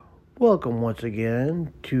Welcome once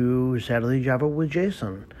again to Saturday Java with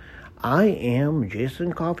Jason. I am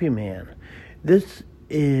Jason Coffee Man. This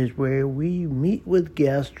is where we meet with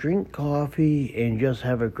guests, drink coffee, and just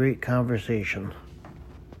have a great conversation.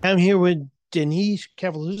 I'm here with Denise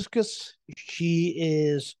Kavaliauskas. She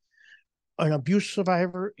is an abuse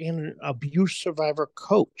survivor and an abuse survivor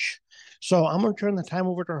coach. So I'm going to turn the time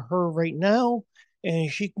over to her right now,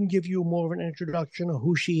 and she can give you more of an introduction of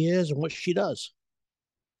who she is and what she does.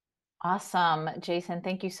 Awesome. Jason,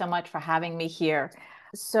 thank you so much for having me here.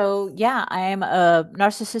 So, yeah, I am a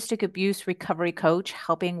narcissistic abuse recovery coach,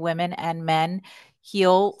 helping women and men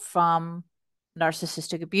heal from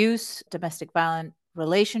narcissistic abuse, domestic violent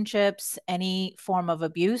relationships, any form of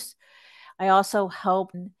abuse. I also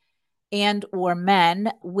help and or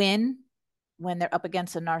men win when they're up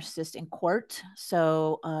against a narcissist in court.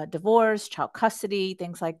 So, divorce, child custody,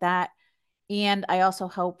 things like that. And I also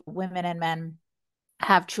help women and men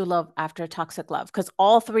have true love after toxic love, because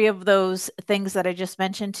all three of those things that I just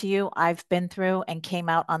mentioned to you, I've been through and came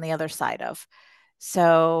out on the other side of.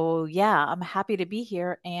 So, yeah, I'm happy to be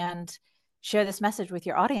here and share this message with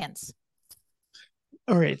your audience.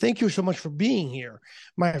 All right. Thank you so much for being here.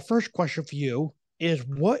 My first question for you is,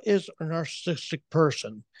 what is a narcissistic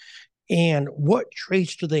person and what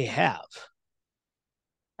traits do they have?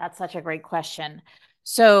 That's such a great question.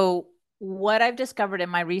 So, what I've discovered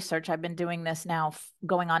in my research, I've been doing this now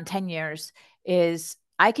going on 10 years, is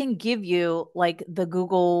I can give you like the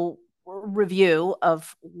Google review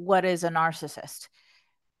of what is a narcissist,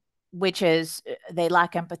 which is they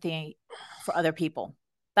lack empathy for other people.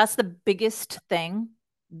 That's the biggest thing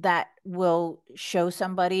that will show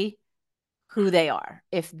somebody who they are.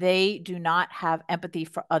 If they do not have empathy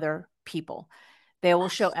for other people, they will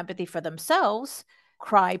show empathy for themselves,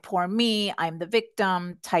 cry, poor me, I'm the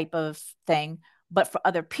victim type of thing. But for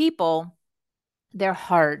other people, they're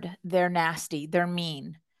hard, they're nasty, they're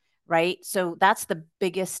mean, right? So that's the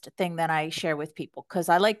biggest thing that I share with people, because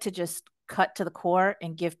I like to just cut to the core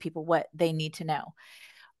and give people what they need to know.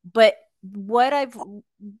 But what I've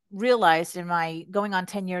realized in my going on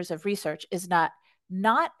 10 years of research is not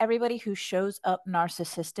everybody who shows up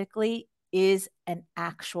narcissistically is an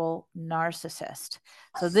actual narcissist.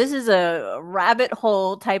 So this is a rabbit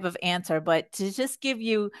hole type of answer, but to just give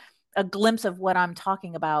you a glimpse of what I'm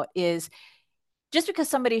talking about is just because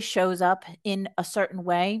somebody shows up in a certain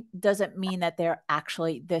way doesn't mean that they're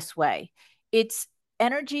actually this way. It's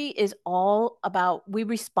energy is all about we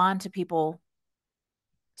respond to people.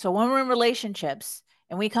 So when we're in relationships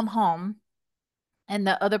and we come home and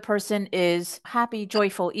the other person is happy,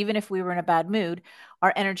 joyful, even if we were in a bad mood,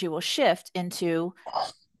 our energy will shift into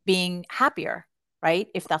being happier, right?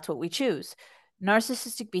 If that's what we choose.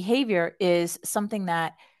 Narcissistic behavior is something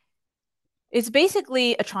that it's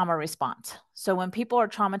basically a trauma response. So when people are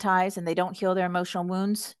traumatized and they don't heal their emotional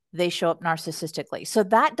wounds, they show up narcissistically. So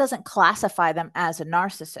that doesn't classify them as a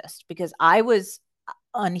narcissist, because I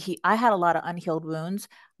had a lot of unhealed wounds.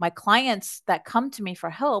 My clients that come to me for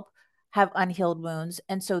help have unhealed wounds,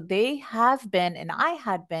 and so they have been and I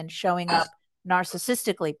had been showing up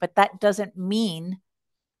narcissistically, but that doesn't mean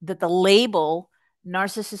that the label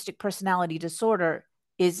narcissistic personality disorder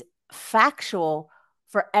is factual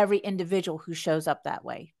for every individual who shows up that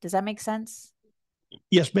way. Does that make sense?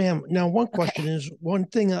 Yes, ma'am. Now, one question Okay. is one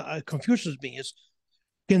thing that confuses me is,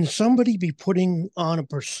 can somebody be putting on a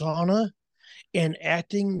persona and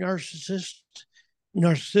acting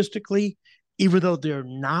narcissistically, even though they're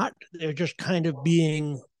not? They're just kind of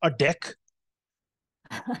being a dick.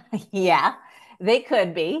 Yeah, they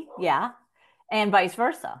could be. Yeah. And vice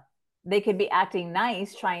versa. They could be acting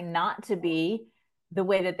nice, trying not to be the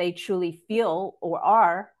way that they truly feel or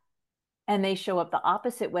are, and they show up the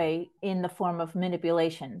opposite way in the form of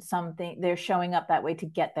manipulation. Something they're showing up that way to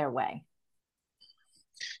get their way.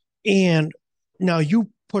 And now you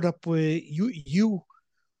put up with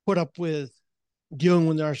dealing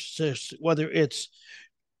with narcissists, whether it's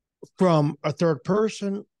from a third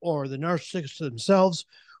person or the narcissists themselves.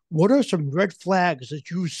 What are some red flags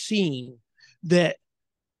that you've seen that,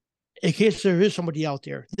 in case there is somebody out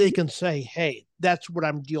there, they can say, hey, that's what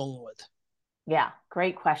I'm dealing with? Yeah,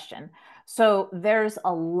 great question. So there's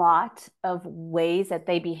a lot of ways that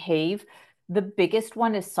they behave. The biggest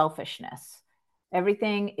one is selfishness.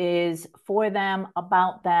 Everything is for them,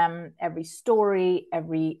 about them. Every story,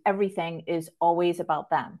 everything is always about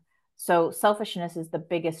them. So selfishness is the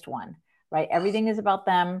biggest one, right? Everything is about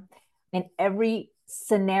them in every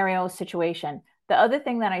scenario, situation. The other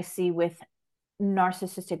thing that I see with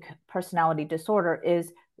narcissistic personality disorder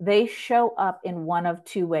is they show up in one of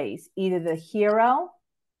two ways, either the hero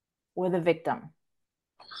or the victim.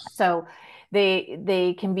 So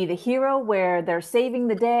They can be the hero where they're saving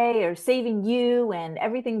the day or saving you and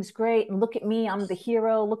everything's great. And look at me, I'm the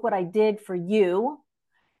hero. Look what I did for you.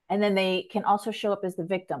 And then they can also show up as the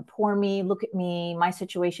victim. Poor me, look at me, my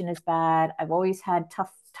situation is bad. I've always had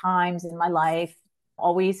tough times in my life,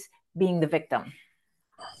 always being the victim.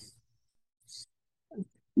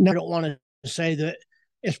 Now, I don't want to say that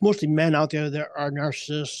it's mostly men out there that are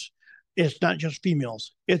narcissists. It's not just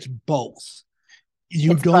females. It's both.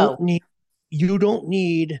 You It's don't both. need you don't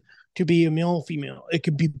need to be a male or female. It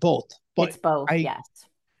could be both. But It's both, I yes.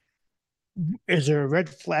 is there red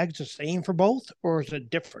flags the same for both, or is it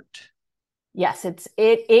different? Yes,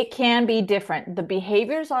 it can be different. The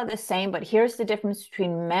behaviors are the same, but here's the difference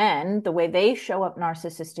between men, the way they show up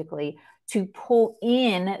narcissistically to pull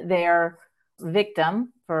in their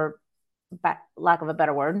victim, for lack of a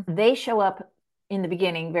better word. They show up in the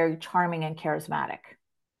beginning very charming and charismatic.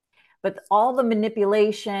 But all the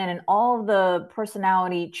manipulation and all the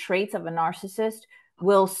personality traits of a narcissist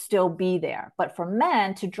will still be there. But for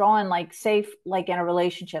men to draw in, like, say, like in a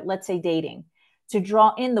relationship, let's say dating, to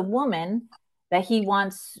draw in the woman that he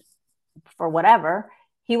wants for whatever,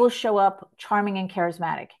 he will show up charming and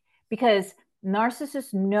charismatic because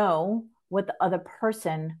narcissists know what the other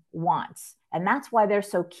person wants. And that's why they're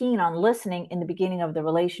so keen on listening in the beginning of the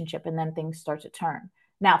relationship, and then things start to turn.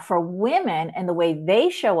 Now, for women and the way they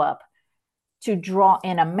show up to draw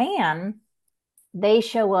in a man, they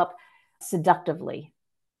show up seductively,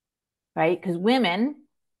 right? Because women,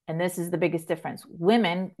 and this is the biggest difference,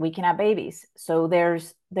 women, we can have babies. So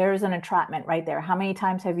there's an entrapment right there. How many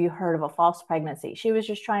times have you heard of a false pregnancy? She was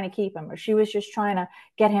just trying to keep him, or she was just trying to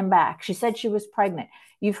get him back. She said she was pregnant.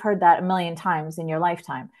 You've heard that a million times in your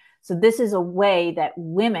lifetime. So this is a way that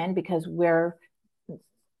women, because we're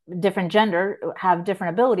different gender, have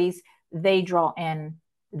different abilities, they draw in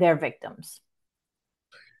their victims.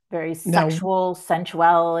 Very Now, sexual,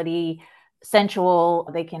 sensuality,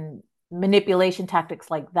 sensual. They can manipulation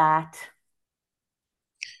tactics like that.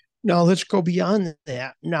 now let's go beyond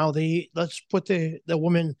that. Now, let's put the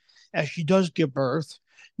woman as she does give birth.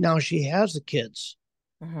 Now she has the kids.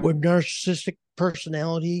 Mm-hmm. Would narcissistic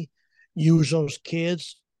personality use those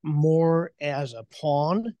kids more as a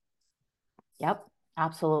pawn? Yep,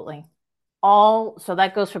 absolutely. So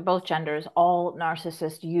that goes for both genders. All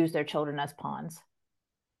narcissists use their children as pawns.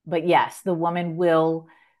 But yes, the woman will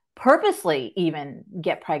purposely even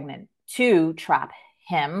get pregnant to trap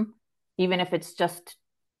him, even if it's just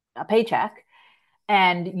a paycheck,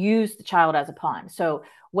 and use the child as a pawn. So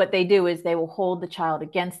what they do is they will hold the child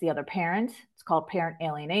against the other parent. It's called parent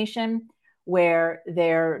alienation, where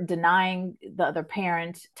they're denying the other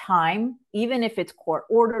parent time, even if it's court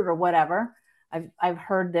ordered or whatever. I've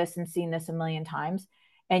heard this and seen this a million times.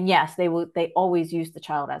 And yes, they always use the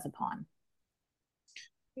child as a pawn.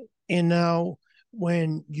 And now,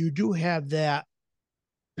 when you do have that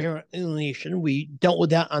parent alienation, we dealt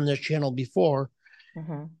with that on this channel before.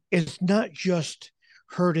 Mm-hmm. It's not just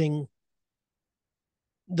hurting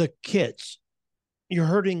the kids, you're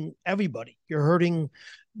hurting everybody. You're hurting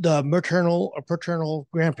the maternal or paternal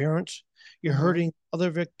grandparents, you're Mm-hmm. hurting other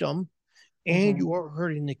victim, and Mm-hmm. you are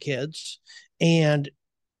hurting the kids. And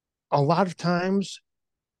a lot of times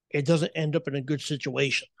it doesn't end up in a good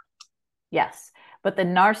situation. Yes, but the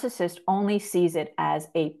narcissist only sees it as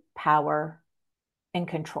a power and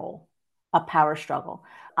control, a power struggle.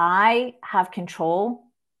 I have control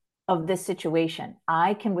of this situation.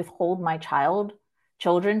 I can withhold my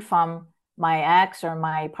children from my ex or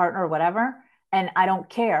my partner or whatever, and I don't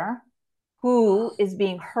care who is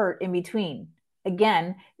being hurt in between.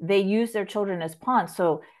 Again, they use their children as pawns.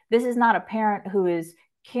 So this is not a parent who is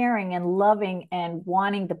caring and loving and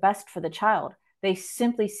wanting the best for the child. They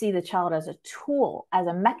simply see the child as a tool, as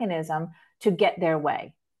a mechanism to get their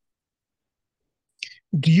way.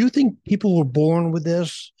 Do you think people were born with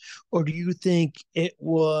this, or do you think it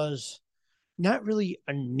was not really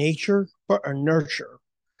a nature, but a nurture?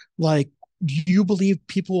 Like, do you believe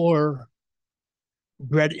people are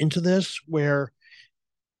bred into this where,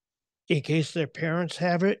 in case their parents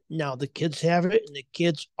have it, now the kids have it, and the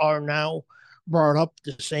kids are now brought up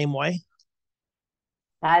the same way?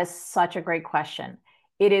 That is such a great question.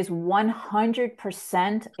 It is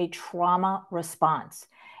 100% a trauma response.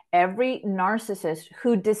 Every narcissist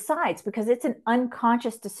who decides, because it's an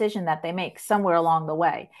unconscious decision that they make somewhere along the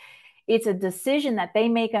way, it's a decision that they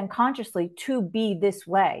make unconsciously to be this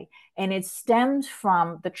way. And it stems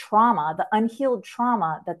from the trauma, the unhealed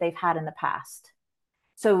trauma that they've had in the past.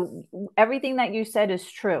 So everything that you said is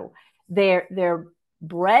true. They're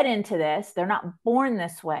bred into this. They're not born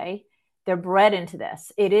this way. They're bred into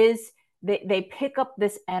this. It is they pick up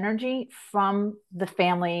this energy from the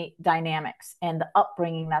family dynamics and the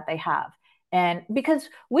upbringing that they have. And because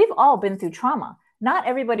we've all been through trauma, not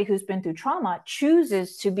everybody who's been through trauma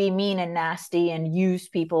chooses to be mean and nasty and use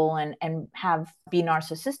people and be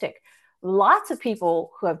narcissistic. Lots of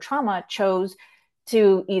people who have trauma chose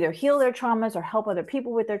to either heal their traumas or help other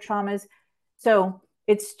people with their traumas. So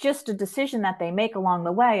it's just a decision that they make along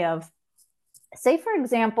the way of, let's say,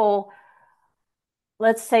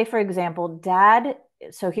 for example, dad,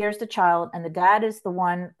 so here's the child, and the dad is the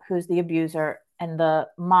one who's the abuser, and the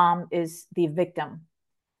mom is the victim.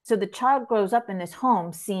 So the child grows up in this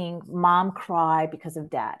home seeing mom cry because of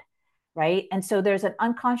dad, right? And so there's an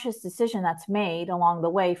unconscious decision that's made along the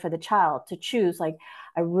way for the child to choose, like,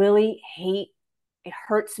 I really hate, it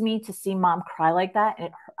hurts me to see mom cry like that.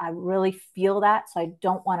 I really feel that. So I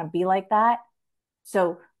don't want to be like that.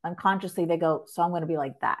 So unconsciously they go, so I'm going to be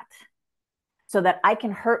like that, so that I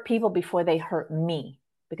can hurt people before they hurt me,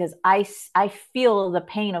 because I feel the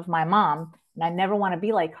pain of my mom and I never want to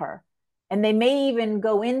be like her. And they may even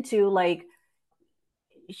go into like,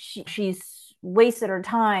 she's wasted her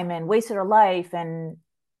time and wasted her life, and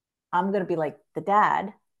I'm going to be like the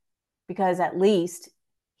dad because at least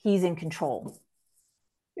he's in control.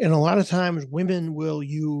 And a lot of times women will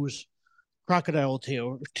use crocodile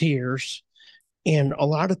tears, and a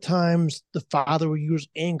lot of times the father will use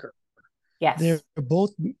anger. Yes.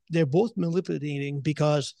 They're both manipulating,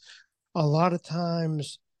 because a lot of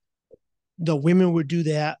times the women would do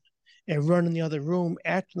that and run in the other room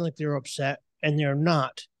acting like they're upset, and they're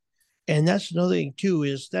not. And that's another thing too,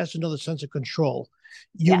 is that's another sense of control.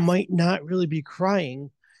 You Yes. might not really be crying,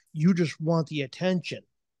 you just want the attention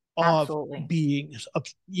of Absolutely. being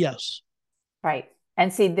yes. Right.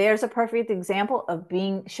 And see, there's a perfect example of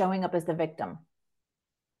showing up as the victim.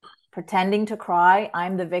 Pretending to cry,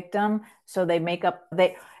 I'm the victim. So they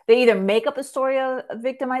either make up a story of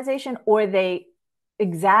victimization, or they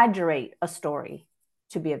exaggerate a story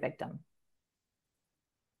to be a victim.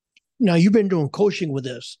 Now, you've been doing coaching with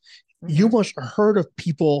this. Mm-hmm. You must have heard of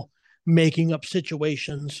people making up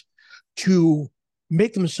situations to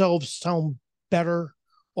make themselves sound better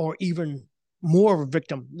or even more of a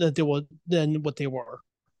victim than what they were.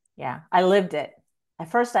 Yeah, I lived it. At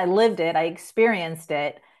first, I lived it, I experienced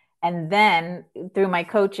it. And then through my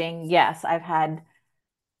coaching, yes, I've had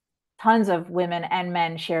tons of women and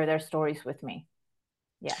men share their stories with me.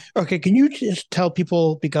 Yeah. Okay, can you just tell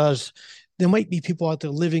people, because there might be people out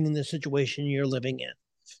there living in the situation you're living in.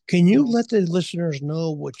 Can you let the listeners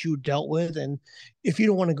know what you dealt with? And if you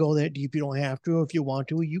don't want to go that deep, you don't have to. If you want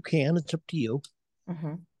to, you can. It's up to you.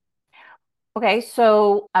 Mm-hmm. Okay,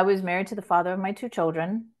 so I was married to the father of my two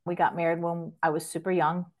children. We got married when I was super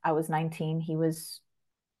young. I was 19. He was,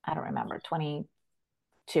 I don't remember,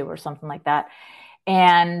 22 or something like that.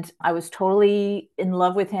 And I was totally in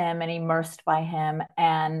love with him and immersed by him.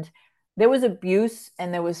 And there was abuse,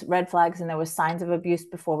 and there was red flags, and there was signs of abuse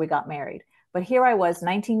before we got married. But here I was,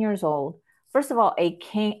 19 years old. First of all,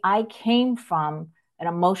 I came from an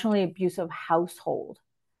emotionally abusive household.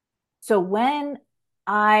 So when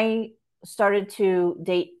I started to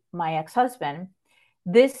date my ex-husband,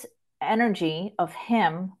 this energy of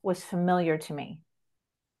him was familiar to me.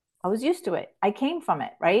 I was used to it. I came from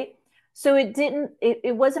it, right? So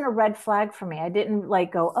it wasn't a red flag for me. I didn't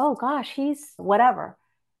like go, oh gosh, he's whatever,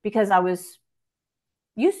 because I was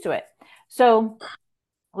used to it. So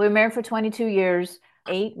we were married for 22 years.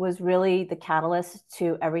 8 was really the catalyst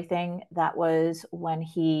to everything. That was when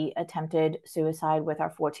he attempted suicide with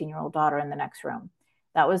our 14-year-old daughter in the next room.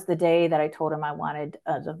 That was the day that I told him I wanted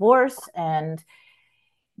a divorce. And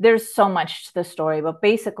there's so much to the story, but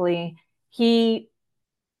basically he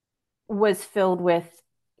was filled with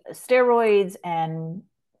steroids and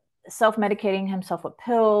self-medicating himself with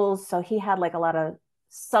pills. So he had like a lot of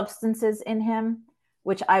substances in him,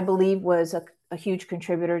 which I believe was a huge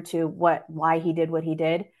contributor to why he did what he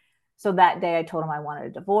did. So that day I told him I wanted a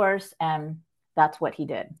divorce, and that's what he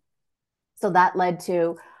did. So that led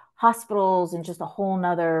to hospitals and just a whole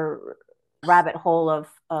nother rabbit hole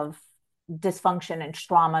of dysfunction and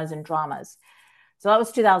traumas and dramas. So that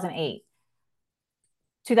was 2008.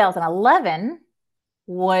 2011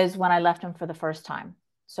 was when I left him for the first time.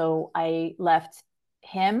 So I left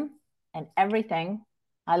him and everything.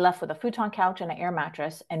 I left with a futon couch and an air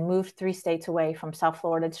mattress and moved 3 states away from South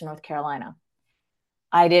Florida to North Carolina.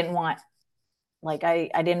 I didn't want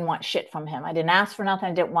I didn't want shit from him. I didn't ask for nothing.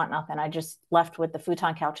 I didn't want nothing. I just left with the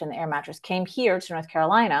futon couch and the air mattress, came here to North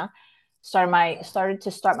Carolina, started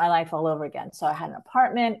to start my life all over again. So I had an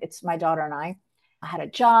apartment. It's my daughter and I had a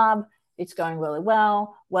job. It's going really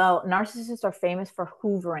well. Well, narcissists are famous for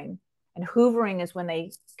hoovering. And hoovering is when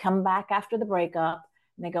they come back after the breakup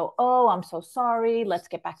and they go, oh, I'm so sorry. Let's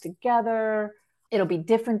get back together. It'll be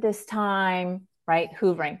different this time, right?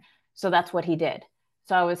 Hoovering. So that's what he did.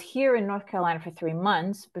 So I was here in North Carolina for 3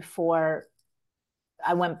 months before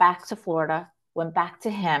I went back to Florida, went back to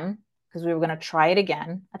him because we were going to try it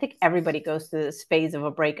again. I think everybody goes through this phase of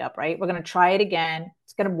a breakup, right? We're going to try it again.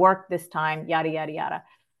 It's going to work this time, yada, yada, yada.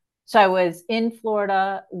 So I was in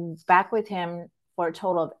Florida, back with him for a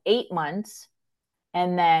total of 8 months.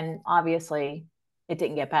 And then obviously it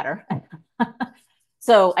didn't get better.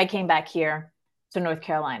 So I came back here to North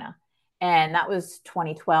Carolina, and that was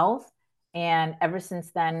 2012. And ever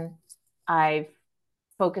since then, I've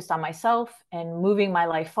focused on myself and moving my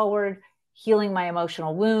life forward, healing my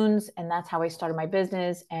emotional wounds. And that's how I started my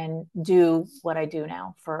business and do what I do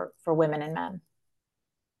now for women and men.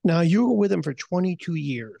 Now, you were with him for 22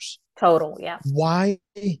 years. Total, yeah. Why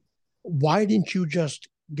didn't you just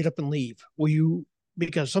get up and leave? Were you,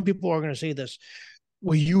 because some people are going to say this,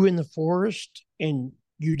 were you in the forest and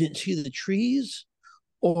you didn't see the trees?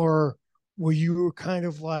 Or were you kind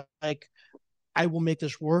of like, I will make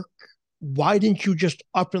this work? Why didn't you just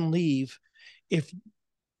up and leave if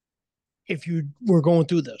you were going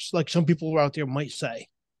through this, like some people out there might say?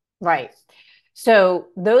 Right. So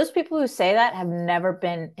those people who say that have never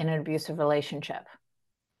been in an abusive relationship.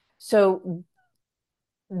 So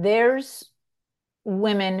there's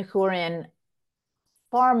women who are in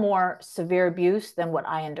far more severe abuse than what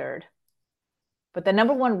I endured. But the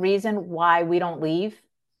number one reason why we don't leave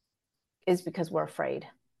is because we're afraid.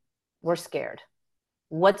 We're scared.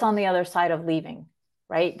 What's on the other side of leaving,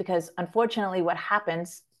 right? Because unfortunately, what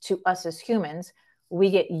happens to us as humans, we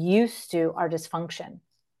get used to our dysfunction.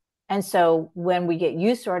 And so when we get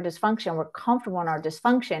used to our dysfunction, we're comfortable in our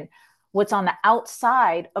dysfunction. What's on the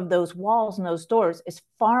outside of those walls and those doors is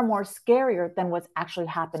far more scarier than what's actually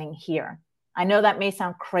happening here. I know that may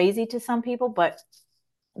sound crazy to some people, but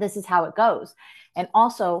this is how it goes. And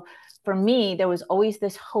also, for me, there was always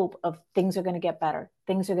this hope of things are going to get better.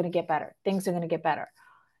 Things are going to get better. Things are going to get better.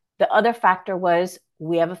 The other factor was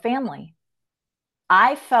we have a family.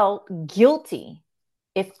 I felt guilty.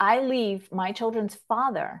 If I leave my children's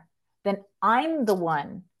father, then I'm the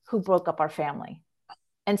one who broke up our family.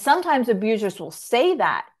 And sometimes abusers will say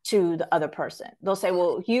that to the other person. They'll say,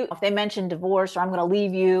 well, if they mention divorce or I'm going to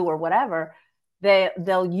leave you or whatever,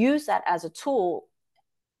 they'll use that as a tool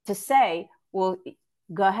to say, well,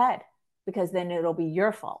 go ahead, because then it'll be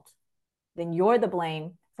your fault. Then you're the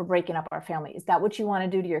blame for breaking up our family. Is that what you want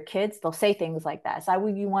to do to your kids? They'll say things like that. Is that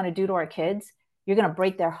what you want to do to our kids? You're going to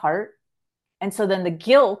break their heart. And so then the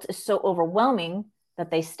guilt is so overwhelming that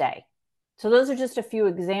they stay. So those are just a few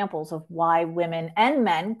examples of why women and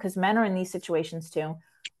men, because men are in these situations too,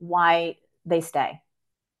 why they stay.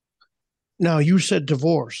 Now, you said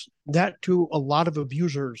divorce. That to a lot of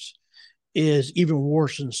abusers is even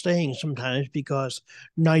worse than staying sometimes, because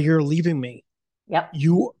now you're leaving me. Yep.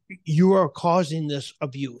 You are causing this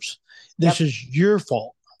abuse. This is your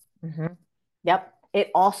fault. Mm-hmm. Yep. It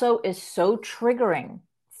also is so triggering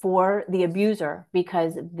for the abuser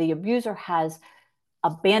because the abuser has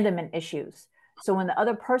abandonment issues. So when the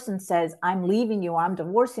other person says, I'm leaving you, or I'm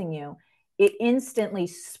divorcing you, it instantly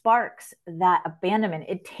sparks that abandonment.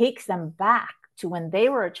 It takes them back to when they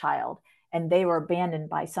were a child and they were abandoned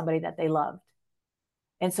by somebody that they loved.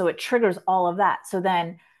 And so it triggers all of that. So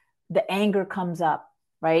then the anger comes up,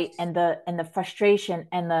 right? And the frustration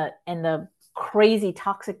and the crazy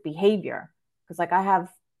toxic behavior. Because like I have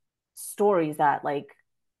stories that like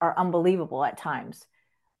are unbelievable at times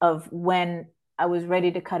of when I was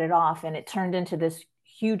ready to cut it off and it turned into this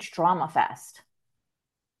huge drama fest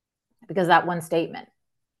because that one statement.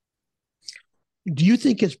 Do you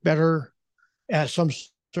think it's better at some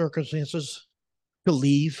circumstances to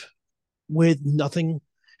leave with nothing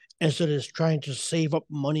instead of trying to save up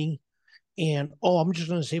money and, oh, I'm just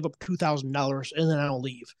going to save up $2,000 and then I'll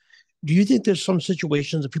leave? Do you think there's some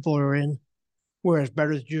situations that people are in where it's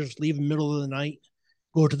better to just leave in the middle of the night,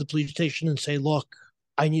 go to the police station and say, look,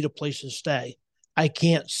 I need a place to stay. I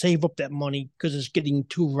can't save up that money because it's getting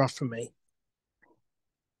too rough for me?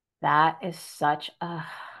 That is such a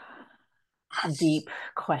deep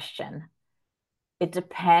question. It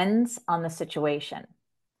depends on the situation.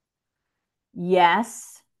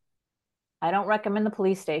 Yes, I don't recommend the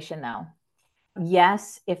police station though.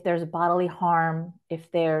 Yes, if there's bodily harm,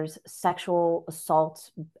 if there's sexual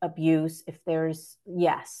assault, abuse, if there's,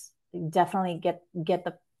 yes, definitely get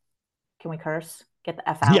the, can we curse? Get the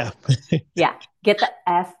F out. Yeah. Yeah, get the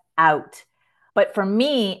F out. But for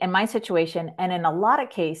me, in my situation, and in a lot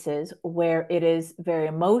of cases where it is very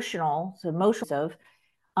emotional,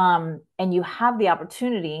 and you have the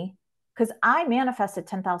opportunity because I manifested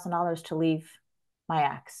 $10,000 to leave my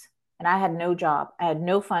ex, and I had no job. I had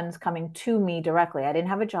no funds coming to me directly. I didn't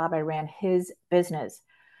have a job. I ran his business.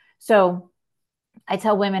 So I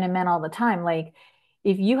tell women and men all the time, like,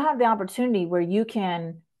 if you have the opportunity where you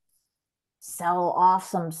can sell off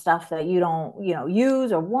some stuff that you don't,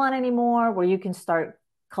 use or want anymore, where you can start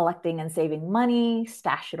collecting and saving money,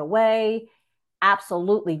 stash it away,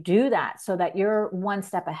 absolutely do that so that you're one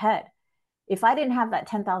step ahead. If I didn't have that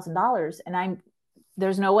 $10,000 and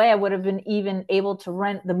there's no way I would have been even able to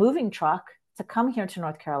rent the moving truck to come here to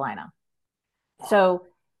North Carolina. So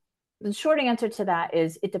the short answer to that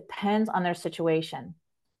is it depends on their situation.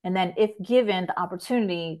 And then if given the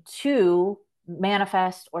opportunity to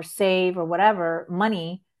manifest or save or whatever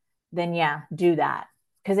money, then yeah, do that,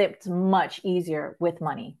 because it's much easier with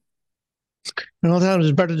money. And all that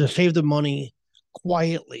is better to save the money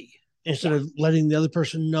quietly instead Yeah. of letting the other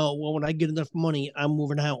person know, well, when I get enough money, I'm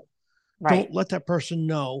moving out. Right. Don't let that person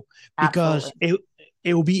know because Absolutely.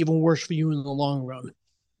 it will be even worse for you in the long run.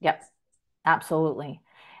 Yep. Absolutely.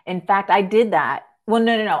 In fact, I did that. Well,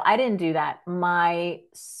 no. I didn't do that. My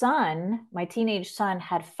son, my teenage son,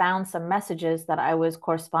 had found some messages that I was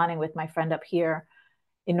corresponding with my friend up here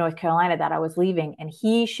in North Carolina that I was leaving. And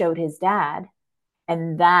he showed his dad.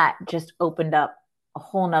 And that just opened up a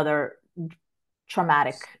whole nother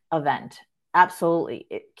traumatic event. Absolutely.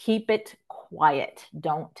 Keep it quiet.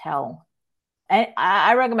 Don't tell. And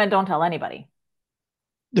I recommend don't tell anybody.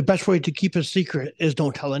 The best way to keep a secret is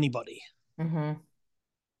don't tell anybody Mm-hmm.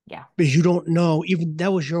 Yeah. because you don't know. Even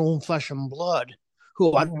that was your own flesh and blood.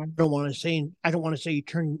 Who Mm-hmm. I don't want to say he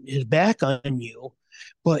turned his back on you,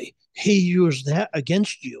 but he used that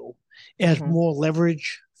against you as Mm-hmm. more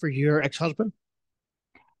leverage for your ex-husband.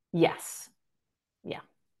 Yes. Yeah.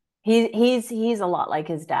 He's a lot like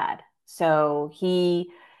his dad. So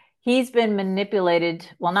he's been manipulated.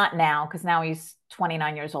 Well, not now, because now he's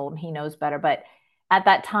 29 years old and he knows better. But at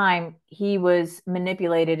that time, he was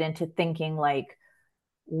manipulated into thinking like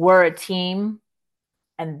we're a team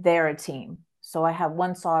and they're a team. So I have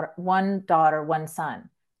one daughter, one son.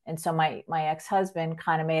 And so my ex-husband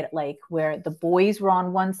kind of made it like where the boys were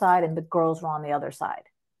on one side and the girls were on the other side.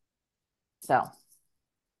 So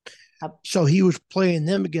So he was playing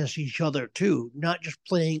them against each other too, not just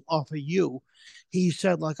playing off of you. He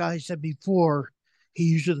said, like I said before, he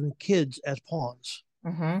uses the kids as pawns.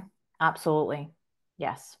 mm-hmm, absolutely.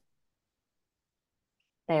 Yes,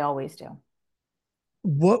 they always do.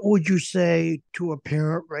 What would you say to a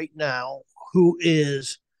parent right now who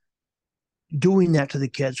is doing that to the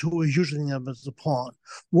kids, who is using them as a pawn?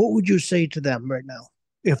 What would you say to them right now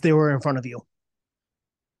if they were in front of you?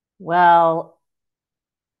 Well,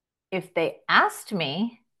 if they asked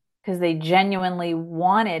me because they genuinely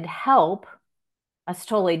wanted help, that's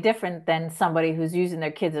totally different than somebody who's using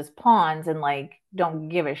their kids as pawns and like don't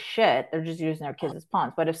give a shit. They're just using their kids as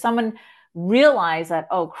pawns. But if someone realized that,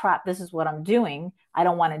 oh crap, this is what I'm doing, I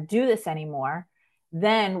don't want to do this anymore,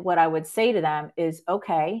 then what I would say to them is,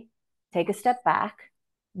 okay, take a step back.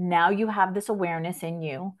 Now you have this awareness in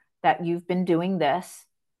you that you've been doing this.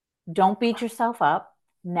 Don't beat yourself up.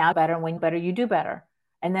 Now better, and when better, you do better.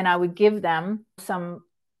 And then I would give them some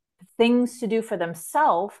things to do for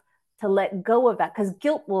themselves to let go of that, because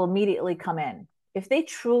guilt will immediately come in. If they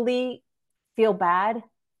truly feel bad,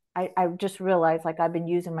 I just realized like I've been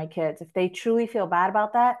using my kids. If they truly feel bad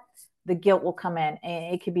about that, the guilt will come in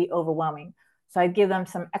and it could be overwhelming. So I'd give them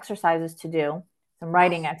some exercises to do, some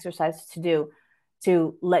writing exercises to do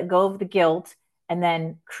to let go of the guilt and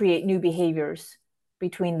then create new behaviors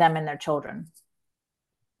between them and their children.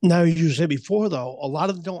 Now, you said before, though, a lot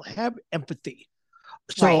of them don't have empathy.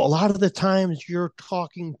 So a Right. lot of the times you're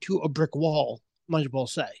talking to a brick wall, might as well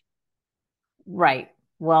say. Right.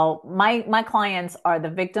 Well, my clients are the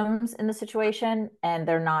victims in the situation and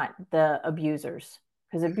they're not the abusers,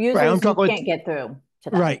 because Right. I'm abusers you talking about, can't get through to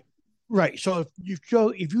them. right. Right. So if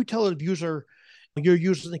you tell an abuser you're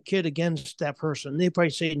using the kid against that person, they probably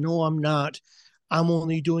say, no, I'm not. I'm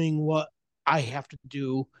only doing what I have to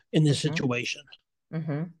do in this Hmm. situation.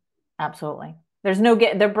 Hmm. Absolutely.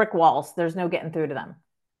 They're brick walls. There's no getting through to them.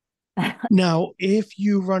 Now, if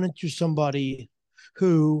you run into somebody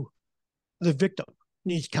who the victim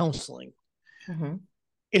needs counseling, Hmm.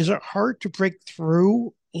 is it hard to break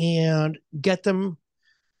through and get them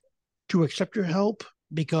to accept your help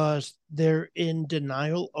because they're in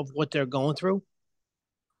denial of what they're going through?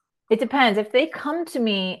 It depends. If they come to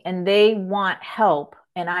me and they want help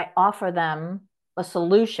and I offer them a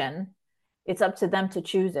solution, it's up to them to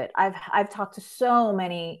choose it. I've talked to so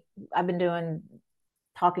many, I've been doing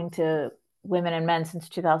talking to women and men since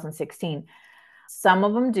 2016. Some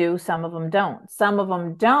of them do, some of them don't. Some of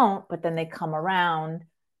them don't, but then they come around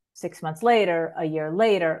 6 months later, a year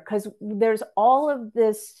later, because there's all of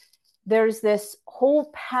this, there's this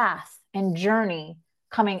whole path and journey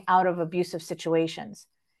coming out of abusive situations.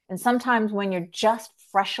 And sometimes when you're just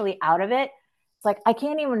freshly out of it, it's like, I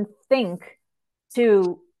can't even think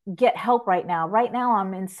to get help right now. Right now,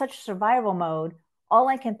 I'm in such survival mode. All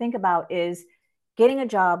I can think about is getting a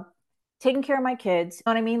job, taking care of my kids. You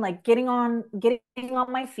know what I mean? Like getting on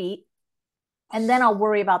my feet, and then I'll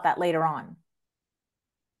worry about that later on.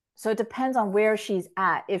 So it depends on where she's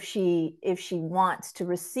at. If she wants to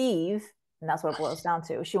receive, and that's what it boils down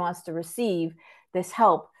to. If she wants to receive this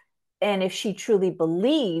help, and if she truly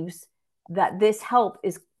believes that this help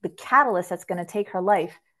is the catalyst that's going to take her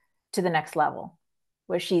life to the next level,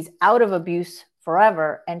 where she's out of abuse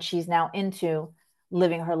forever and she's now into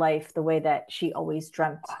living her life the way that she always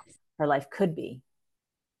dreamt her life could be.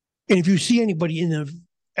 And if you see anybody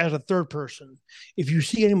as a third person, if you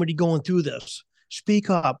see anybody going through this, speak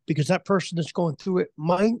up, because that person that's going through it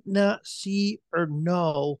might not see or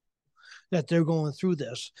know that they're going through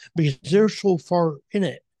this, because they're so far in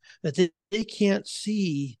it that they can't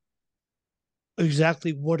see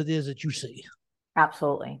exactly what it is that you see.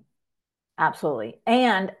 Absolutely. Absolutely.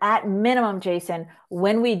 And at minimum, Jason,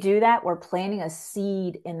 when we do that, we're planting a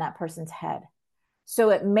seed in that person's head. So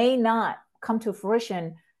it may not come to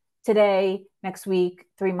fruition today, next week,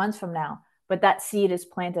 3 months from now, but that seed is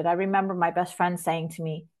planted. I remember my best friend saying to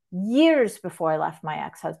me years before I left my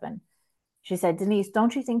ex-husband, she said, Denise,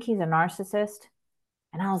 don't you think he's a narcissist?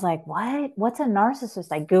 And I was like, what? What's a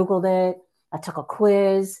narcissist? I Googled it. I took a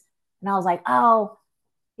quiz and I was like, oh,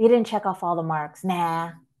 he didn't check off all the marks.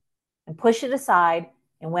 Nah. And pushed it aside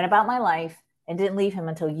and went about my life and didn't leave him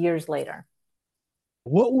until years later.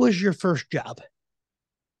 What was your first job?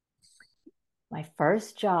 My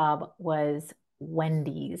first job was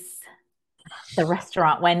Wendy's, the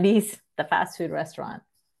restaurant, Wendy's, the fast food restaurant.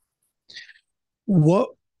 What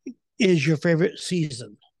is your favorite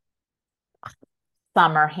season?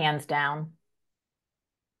 Summer, hands down.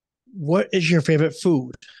 What is your favorite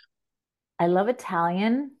food? I love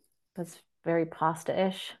Italian. That's very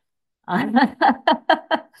pasta-ish.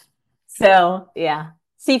 So, yeah,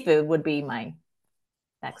 seafood would be my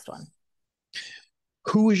next one.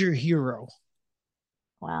 Who is your hero?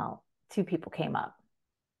 Well, two people came up.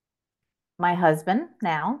 My husband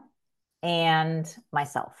now and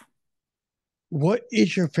myself. What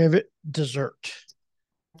is your favorite dessert?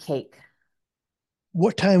 Cake.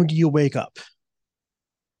 What time do you wake up?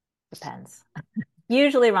 Depends.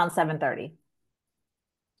 Usually around 7:30.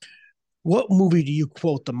 What movie do you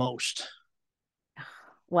quote the most?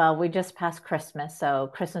 Well, we just passed Christmas,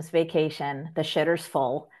 so Christmas Vacation, the shitter's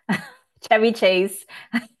full. Chevy Chase,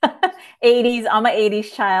 80s. I'm an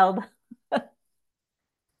 80s child.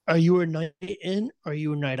 Are you a night in or are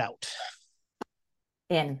you a night out?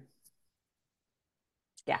 In.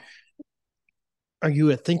 Yeah, Are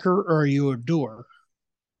you a thinker or are you a doer?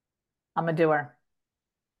 I'm a doer.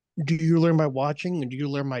 Do you learn by watching or do you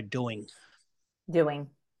learn by doing? Doing.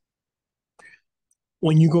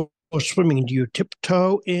 When you go swimming, do you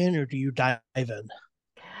tiptoe in or do you dive in?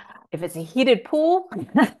 If it's a heated pool,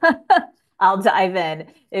 I'll dive in.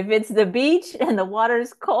 If it's the beach and the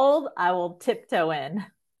water's cold, I will tiptoe in.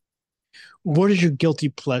 What is your guilty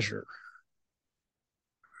pleasure?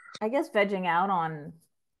 I guess vegging out on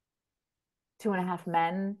Two and a Half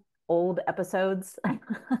Men, old episodes.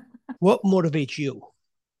 What motivates you?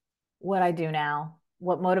 What I do now,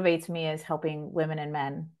 what motivates me is helping women and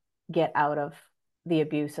men get out of the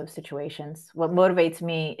abusive situations. What motivates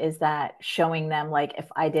me is that showing them, like, if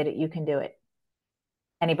I did it, you can do it.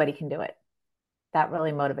 Anybody can do it. That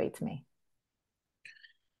really motivates me.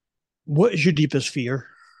 What is your deepest fear?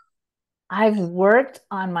 I've worked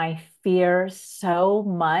on my fear so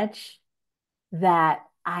much that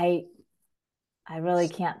I really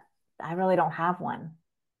can't, I really don't have one.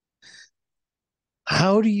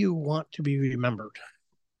 How do you want to be remembered?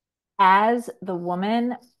 As the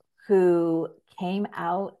woman who came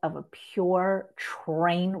out of a pure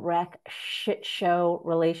train wreck shit show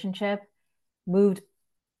relationship, moved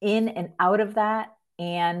in and out of that,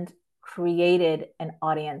 and created an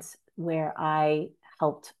audience where I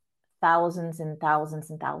helped thousands and thousands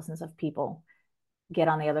and thousands of people get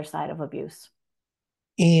on the other side of abuse.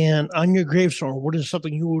 And on your gravestone, what is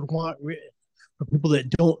something you would want written for people that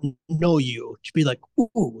don't know you to be like,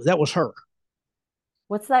 ooh, that was her?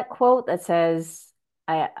 What's that quote that says,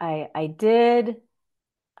 I did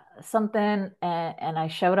something and I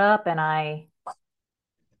showed up and I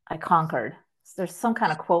conquered. There's some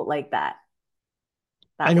kind of quote like that.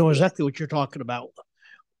 I That would know be it. exactly what you're talking about.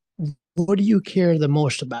 What do you care the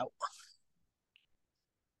most about?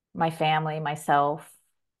 My family, myself,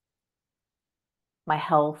 my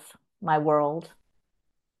health, my world,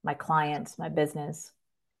 my clients, my business.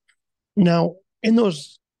 Now, in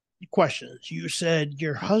those questions, you said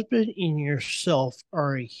your husband and yourself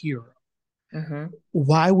are a hero. Mm-hmm.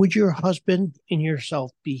 Why would your husband and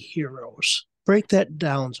yourself be heroes? Break that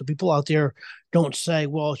down so people out there don't say,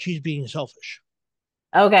 well, she's being selfish.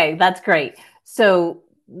 Okay, that's great. So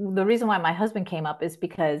the reason why my husband came up is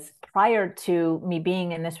because prior to me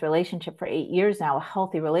being in this relationship for 8 years now, a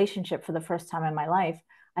healthy relationship for the first time in my life,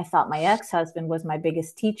 I thought my ex-husband was my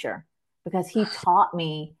biggest teacher because he taught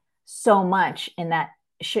me so much in that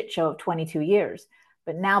shit show of 22 years.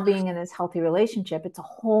 But now being in this healthy relationship, it's a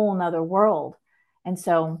whole nother world. And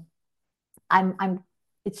so I'm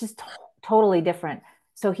it's just totally different.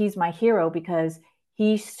 So he's my hero because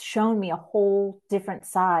he's shown me a whole different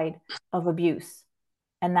side of abuse.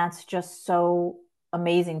 And that's just so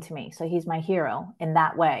amazing to me. So he's my hero in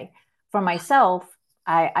that way. For myself,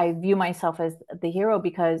 I view myself as the hero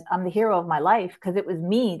because I'm the hero of my life because it was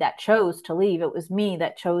me that chose to leave. It was me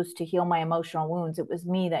that chose to heal my emotional wounds. It was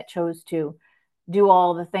me that chose to do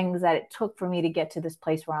all the things that it took for me to get to this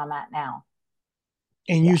place where I'm at now.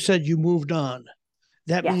 And Yeah. you said you moved on.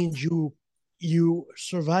 That Yes. means you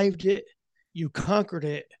survived it, you conquered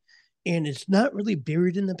it, and it's not really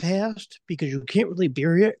buried in the past because you can't really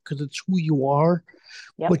bury it because it's who you are,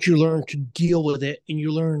 Yep. but you learn to deal with it and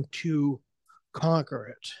you learn to conquer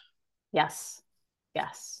it. Yes.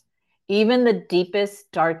 Yes. Even the deepest,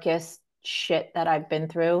 darkest shit that I've been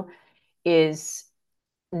through is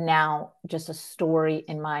now just a story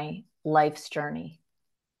in my life's journey.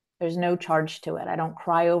 There's no charge to it. I don't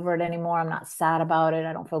cry over it anymore. I'm not sad about it.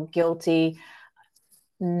 I don't feel guilty.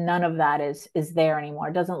 None of that is there anymore.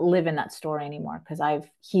 It doesn't live in that story anymore because I've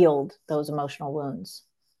healed those emotional wounds.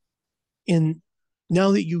 And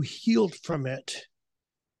now that you healed from it,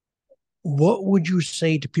 what would you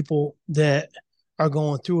say to people that are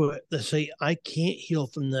going through it that say, I can't heal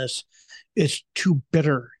from this? It's too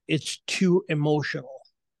bitter, it's too emotional.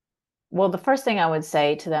 Well, the first thing I would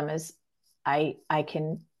say to them is I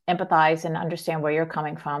can empathize and understand where you're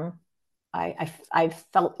coming from. I've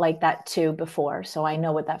felt like that too before, so I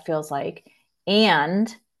know what that feels like.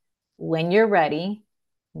 And when you're ready,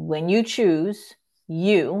 when you choose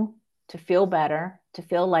you to feel better, to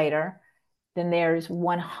feel lighter, then there's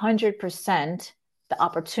 100% the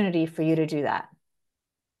opportunity for you to do that.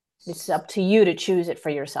 It's up to you to choose it for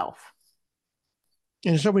yourself.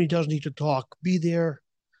 And if somebody does need to talk, be there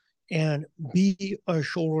and be a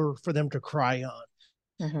shoulder for them to cry on.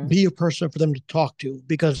 Mm-hmm. Be a person for them to talk to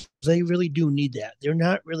because they really do need that. They're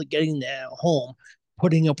not really getting that at home,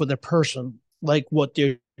 putting up with a person like what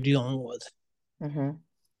they're dealing with. Mm-hmm.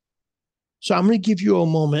 So I'm going to give you a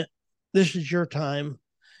moment. This is your time.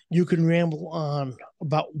 You can ramble on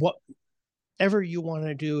about whatever you want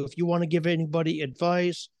to do. If you want to give anybody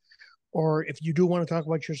advice or if you do want to talk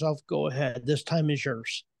about yourself, go ahead. This time is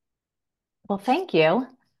yours. Well, thank you.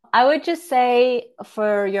 I would just say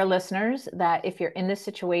for your listeners that if you're in this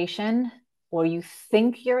situation or you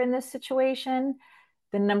think you're in this situation,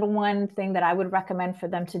 the number one thing that I would recommend for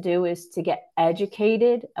them to do is to get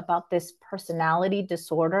educated about this personality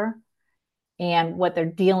disorder and what they're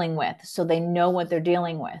dealing with so they know what they're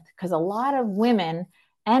dealing with. Because a lot of women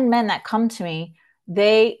and men that come to me,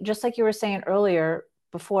 they, just like you were saying earlier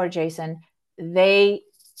before, Jason, they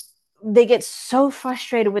they get so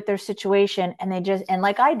frustrated with their situation and they just, and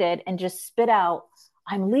like I did, and just spit out,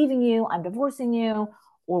 I'm leaving you, I'm divorcing you,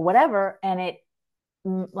 or whatever. And it,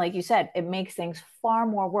 like you said, it makes things far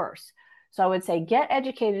more worse. So I would say get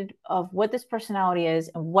educated of what this personality is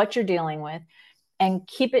and what you're dealing with and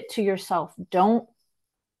keep it to yourself. Don't,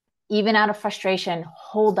 even out of frustration,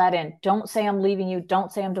 hold that in. Don't say I'm leaving you. Don't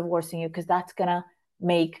say I'm divorcing you because that's going to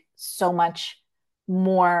make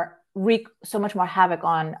more so much more havoc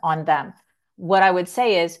on them. What I would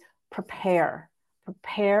say is prepare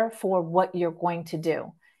for what you're going to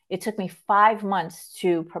do. It took me 5 months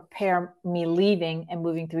to prepare me leaving and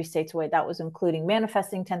moving 3 states away. That was including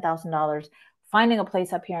manifesting $10,000, finding a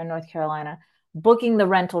place up here in North Carolina, booking the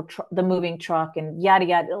moving truck, and yada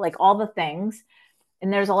yada, like all the things.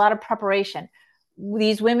 And there's a lot of preparation.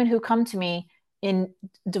 These women who come to me in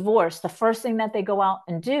divorce, the first thing that they go out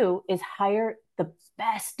and do is hire the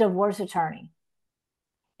best divorce attorney.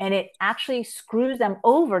 And it actually screws them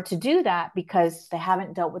over to do that because they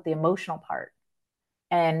haven't dealt with the emotional part.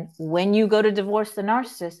 And when you go to divorce the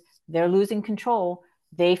narcissist, they're losing control.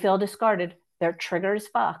 They feel discarded. They're triggered as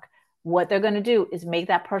fuck. What they're going to do is make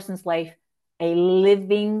that person's life a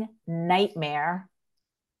living nightmare.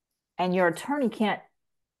 And your attorney can't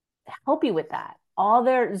help you with that. All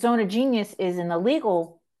their zone of genius is in the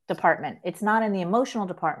legal department. It's not in the emotional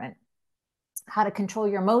department. How to control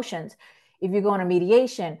your emotions, if you go into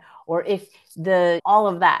mediation, or if all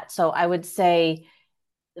of that. So I would say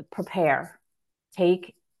prepare,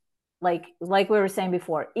 take, like we were saying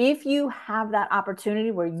before, if you have that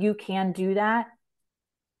opportunity where you can do that,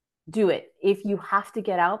 do it. If you have to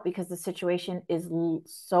get out because the situation is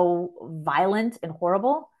so violent and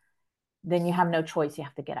horrible, then you have no choice. You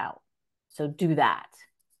have to get out. So do that,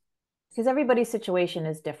 because everybody's situation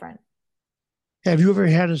is different. Have you ever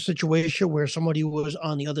had a situation where somebody was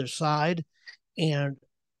on the other side and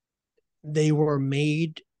they were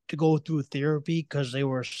made to go through therapy because they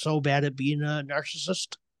were so bad at being a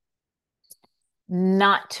narcissist?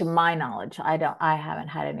 Not to my knowledge. I haven't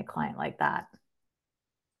had any client like that.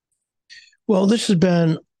 Well, this has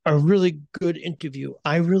been a really good interview.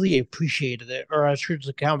 I really appreciated it, or I heard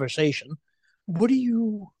the conversation.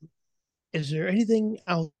 Is there anything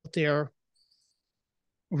out there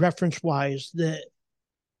reference wise that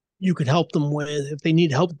you could help them with if they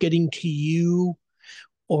need help getting to you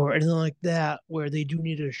or anything like that, where they do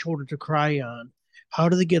need a shoulder to cry on? How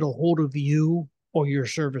do they get a hold of you or your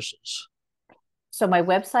services? So my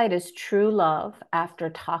website is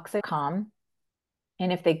trueloveaftertoxic.com.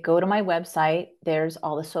 And if they go to my website, there's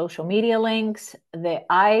all the social media links.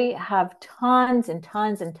 I have tons and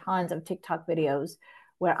tons and tons of TikTok videos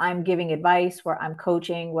where I'm giving advice, where I'm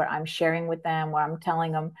coaching, where I'm sharing with them, where I'm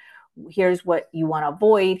telling them, here's what you want to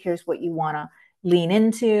avoid, here's what you want to lean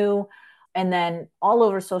into. And then all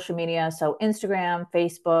over social media. So Instagram,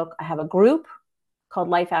 Facebook, I have a group called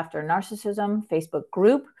Life After Narcissism Facebook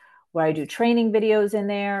group where I do training videos in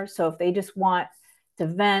there. So if they just want to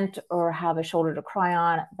vent or have a shoulder to cry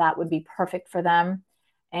on, that would be perfect for them.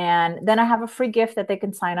 And then I have a free gift that they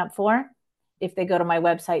can sign up for. If they go to my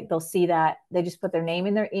website, they'll see that they just put their name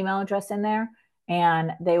and their email address in there,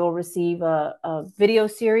 and they will receive a video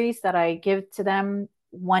series that I give to them,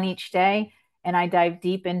 one each day. And I dive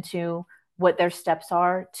deep into what their steps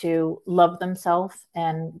are to love themselves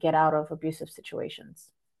and get out of abusive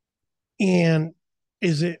situations. And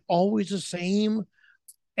is it always the same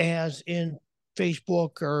as in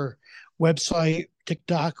Facebook or website,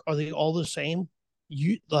 TikTok? Are they all the same?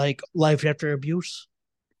 You like Life After Abuse?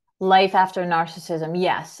 Life After Narcissism,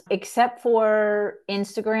 yes. Except for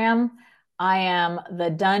Instagram, I am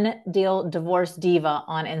the done deal divorce diva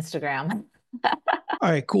on Instagram. All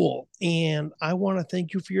right, cool. And I want to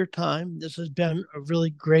thank you for your time. This has been a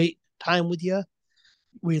really great time with you.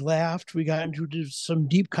 We laughed, we got into some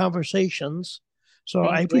deep conversations. So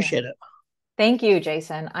I appreciate it. Thank you,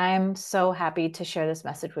 Jason. I'm so happy to share this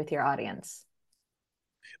message with your audience.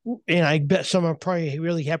 And I bet some are probably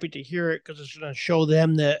really happy to hear it because it's going to show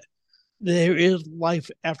them that there is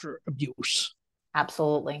life after abuse.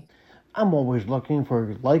 Absolutely. I'm always looking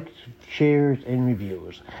for likes, shares, and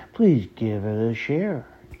reviews. Please give it a share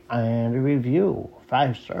and a review.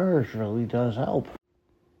 5 stars really does help.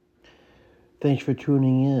 Thanks for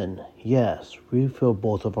tuning in. Yes, refill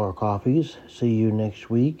both of our coffees. See you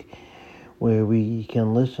next week where we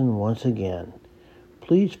can listen once again.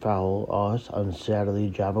 Please follow us on Saturday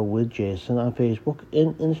Java with Jason on Facebook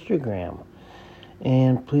and Instagram.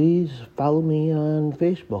 And please follow me on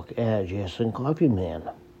Facebook at Jason Coffee Man.